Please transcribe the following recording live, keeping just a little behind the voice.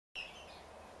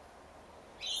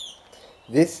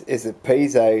This is a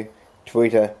Piezo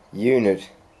tweeter unit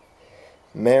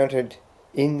mounted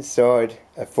inside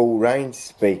a full range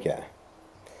speaker.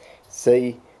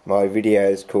 See my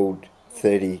videos called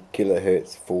 30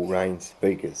 kilohertz full range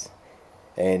speakers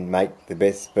and make the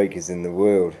best speakers in the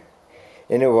world.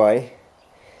 Anyway,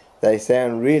 they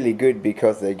sound really good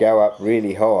because they go up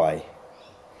really high,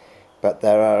 but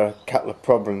there are a couple of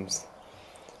problems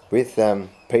with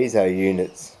Piezo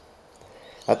units.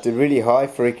 At the really high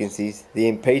frequencies, the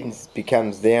impedance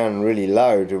becomes down really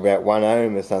low to about 1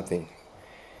 ohm or something,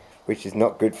 which is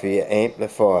not good for your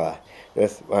amplifier.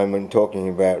 That's when I'm talking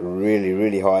about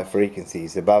really high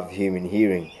frequencies above human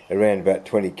hearing, around about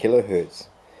 20 kilohertz.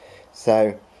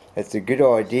 So it's a good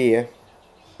idea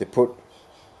to put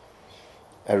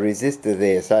a resistor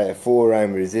there, say a 4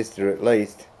 ohm resistor at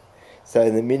least,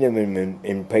 so the minimum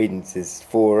impedance is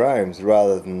 4 ohms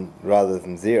rather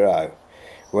than 0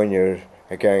 when you're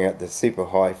going up to super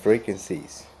high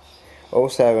frequencies.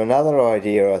 Also, another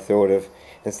idea I thought of,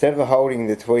 instead of holding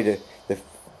the tweeter,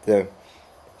 the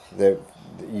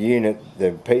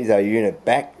Piezo unit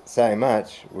back so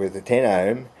much with a 10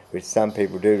 ohm, which some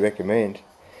people do recommend,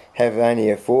 have only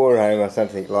a 4 ohm or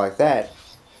something like that.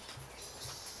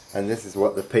 And this is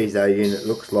what the Piezo unit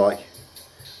looks like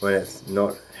when it's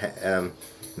not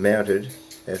mounted.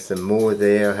 There's some more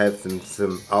there. I have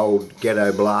some old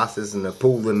ghetto blasters and I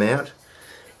pull them out.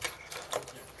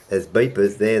 There's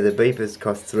beepers there. The beepers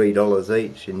cost $3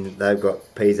 each, and they've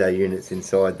got Piezo units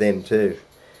inside them too,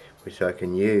 which I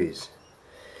can use.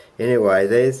 Anyway,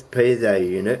 there's Piezo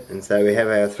unit, and so we have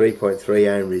our 3.3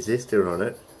 ohm resistor on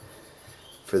it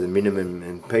for the minimum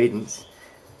impedance.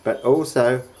 But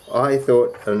also, I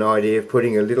thought an idea of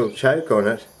putting a little choke on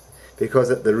it, because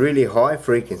at the really high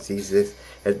frequencies, it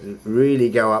really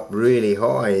go up really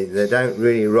high. They don't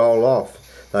really roll off.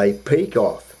 They peak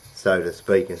off, so to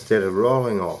speak, instead of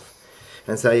rolling off.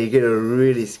 And so you get a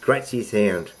really scratchy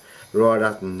sound right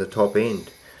up in the top end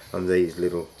on these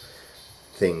little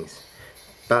things.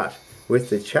 But with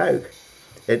the choke,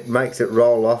 it makes it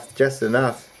roll off just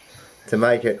enough to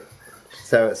make it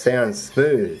so it sounds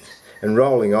smooth. And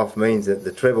rolling off means that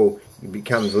the treble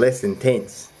becomes less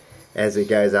intense as it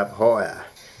goes up higher,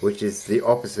 which is the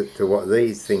opposite to what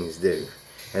these things do.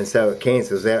 And so it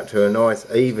cancels out to a nice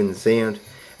even sound,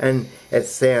 and it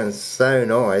sounds so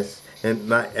nice,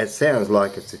 and it sounds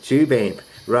like it's a tube amp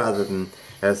rather than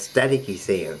a staticky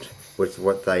sound, which is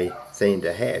what they seem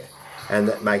to have. And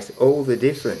that makes all the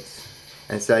difference.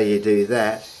 And so you do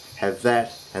that, have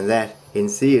that and that in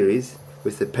series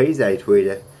with the Piezo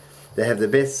tweeter. They have the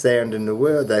best sound in the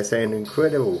world. They sound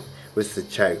incredible with the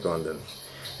choke on them.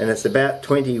 And it's about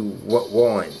 20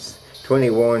 wines.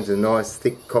 20 wines of nice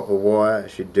thick copper wire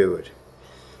should do it.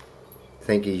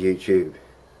 Thank you, YouTube.